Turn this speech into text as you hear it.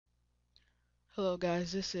Hello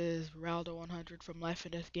guys, this is Raldo100 from Life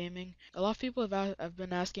and Death Gaming. A lot of people have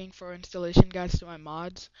been asking for installation guides to my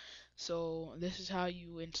mods, so this is how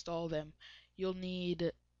you install them. You'll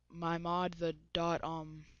need my mod, the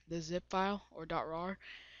zip file or .rar,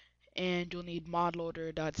 and you'll need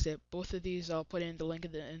modloader.zip. Both of these I'll put in the link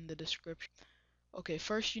in the description. Okay,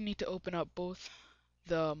 first you need to open up both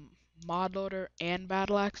the modloader and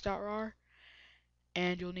battleaxe.rar,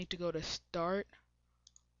 and you'll need to go to Start,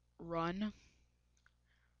 Run,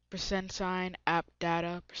 %, app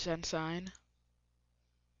data, %,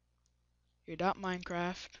 your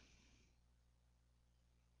 .minecraft,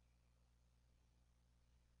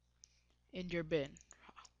 in your bin.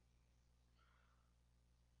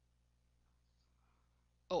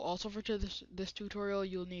 Oh, also for this tutorial,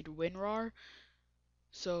 you'll need WinRAR.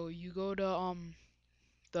 So you go to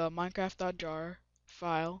the minecraft.jar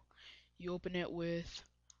file, you open it with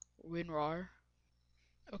WinRAR.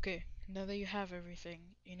 Okay, now that you have everything,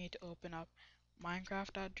 you need to open up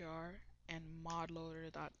minecraft.jar and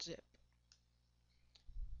modloader.zip.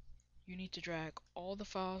 You need to drag all the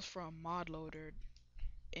files from modloader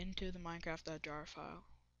into the minecraft.jar file,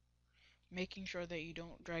 making sure that you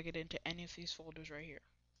don't drag it into any of these folders right here.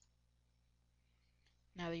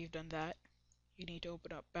 Now that you've done that, you need to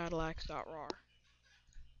open up battleaxe.rar.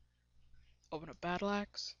 Open up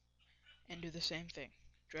Battleaxe and do the same thing.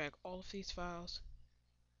 Drag all of these files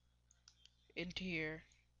into here,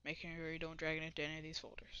 making sure you don't drag it into any of these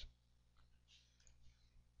folders.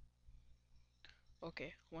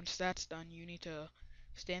 Okay, once that's done, you need to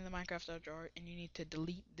stay in the Minecraft.jar and you need to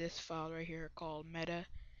delete this file right here called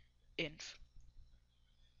meta.inf.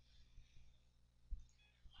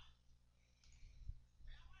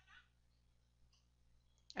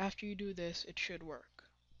 After you do this, it should work.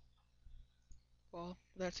 Well,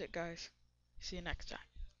 that's it guys. See you next time.